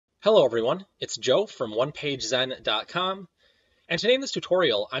Hello everyone, it's Joe from OnePageZen.com, and today in this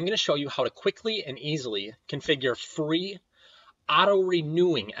tutorial I'm going to show you how to quickly and easily configure free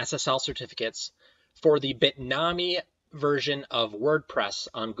auto-renewing SSL certificates for the Bitnami version of WordPress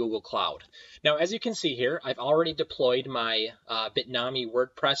on Google Cloud. Now as you can see here, I've already deployed my Bitnami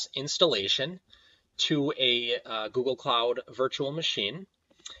WordPress installation to a Google Cloud virtual machine.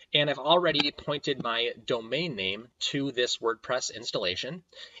 And I've already pointed my domain name to this WordPress installation.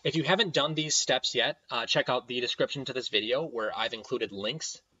 If you haven't done these steps yet, check out the description to this video where I've included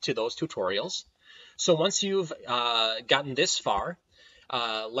links to those tutorials. So once you've gotten this far,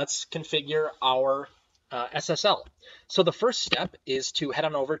 let's configure our SSL. So the first step is to head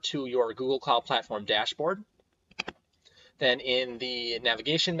on over to your Google Cloud Platform dashboard. Then in the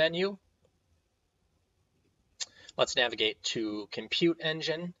navigation menu, let's navigate to Compute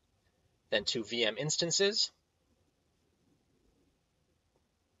Engine, then to VM Instances.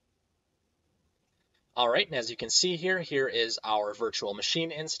 All right, and as you can see here, here is our virtual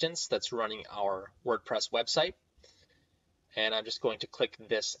machine instance that's running our WordPress website. And I'm just going to click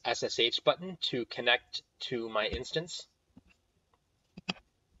this SSH button to connect to my instance.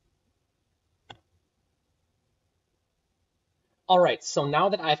 All right, so now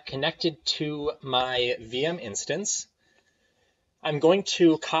that I've connected to my VM instance, I'm going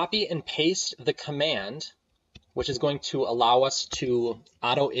to copy and paste the command, which is going to allow us to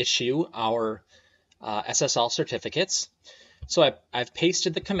auto-issue our SSL certificates. So I've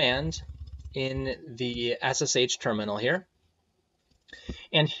pasted the command in the SSH terminal here.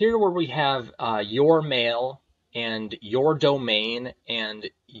 And here where we have your mail and your domain and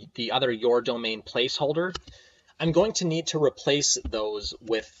the other your domain placeholder, I'm going to need to replace those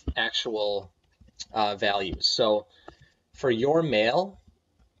with actual values. So for your mail,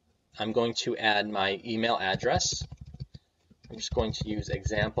 I'm going to add my email address. I'm just going to use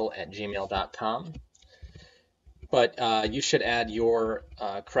example@gmail.com. But you should add your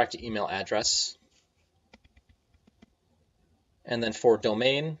correct email address. And then for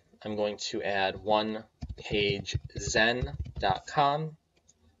domain, I'm going to add onepagezen.com.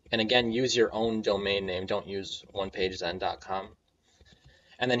 And again, use your own domain name. Don't use onepagezen.com.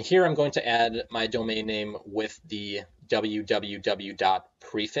 And then here I'm going to add my domain name with the www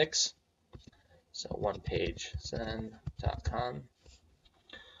prefix. So onepagezen.com.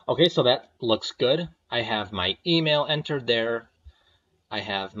 Okay, so that looks good. I have my email entered there. I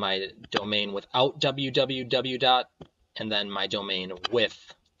have my domain without www, and then my domain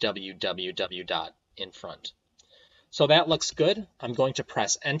with www in front. So that looks good. I'm going to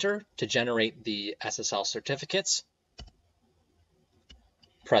press enter to generate the SSL certificates.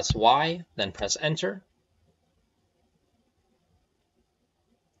 Press Y, then press enter.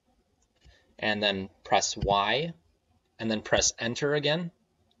 And then press Y, and then press enter again.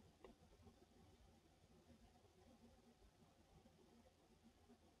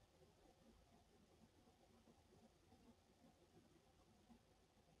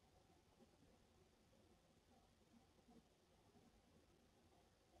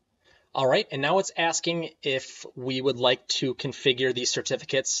 All right, and now it's asking if we would like to configure these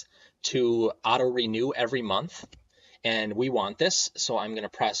certificates to auto-renew every month. And we want this, so I'm going to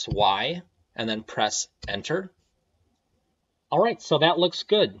press Y and then press enter. All right, so that looks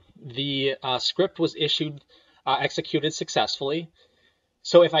good. The script was executed successfully.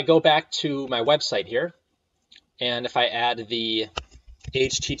 So if I go back to my website here, and if I add the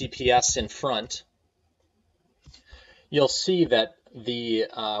HTTPS in front, you'll see that the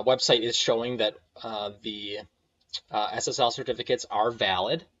website is showing that the SSL certificates are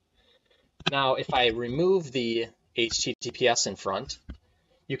valid. Now, if I remove the HTTPS in front,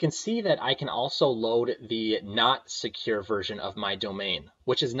 you can see that I can also load the not secure version of my domain,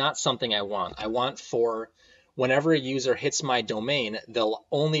 which is not something I want. I want for whenever a user hits my domain, they'll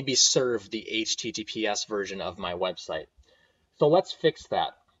only be served the HTTPS version of my website. So let's fix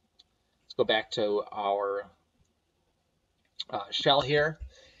that. Let's go back to our shell here,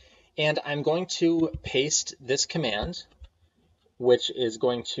 and I'm going to paste this command, which is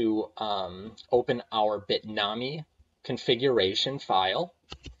going to open our Bitnami configuration file.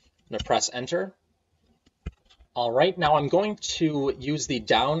 I'm going to press enter. All right, now I'm going to use the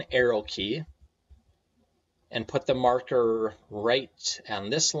down arrow key and put the marker right on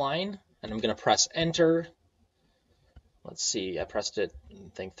this line, and I'm going to press enter. Let's see, I pressed it, I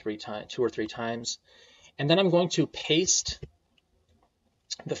think 2 or 3 times. And then I'm going to paste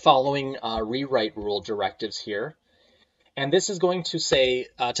the following rewrite rule directives here. And this is going to say,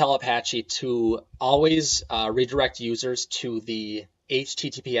 tell Apache to always redirect users to the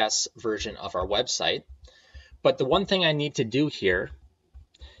HTTPS version of our website. But the one thing I need to do here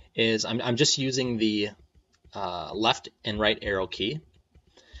is I'm just using the left and right arrow key.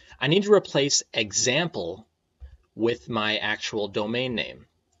 I need to replace example with my actual domain name.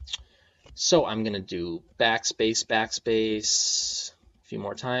 So I'm going to do backspace, backspace a few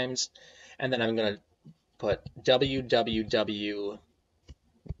more times, and then I'm going to put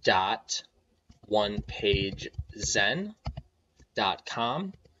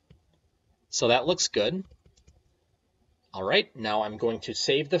www.onepagegen.com. So that looks good. All right, now I'm going to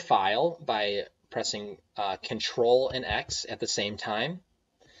save the file by pressing Control and X at the same time,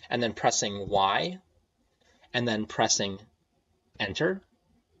 and then pressing Y, and then pressing Enter.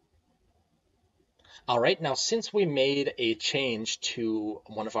 All right, now since we made a change to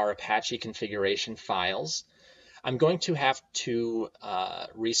one of our Apache configuration files, I'm going to have to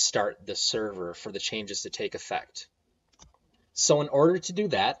restart the server for the changes to take effect. So in order to do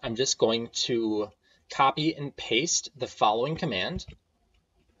that, I'm just going to copy and paste the following command,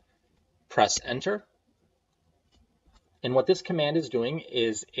 press Enter. And what this command is doing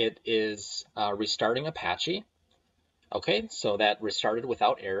is it is restarting Apache. Okay, so that restarted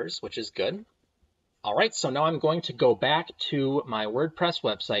without errors, which is good. All right, so now I'm going to go back to my WordPress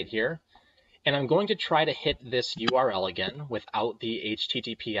website here, and I'm going to try to hit this URL again without the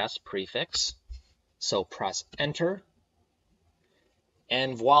HTTPS prefix. So press Enter,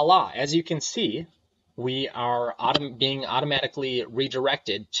 and voila, as you can see, we are being automatically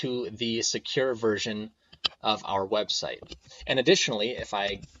redirected to the secure version of our website. And additionally, if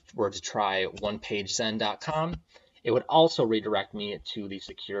I were to try onepagegen.com, it would also redirect me to the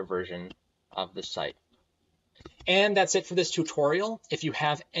secure version of the site. And that's it for this tutorial. If you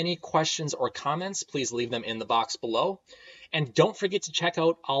have any questions or comments, please leave them in the box below. And don't forget to check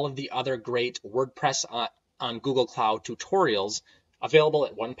out all of the other great WordPress on Google Cloud tutorials available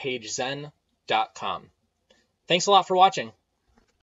at onepagegen.com. Thanks a lot for watching.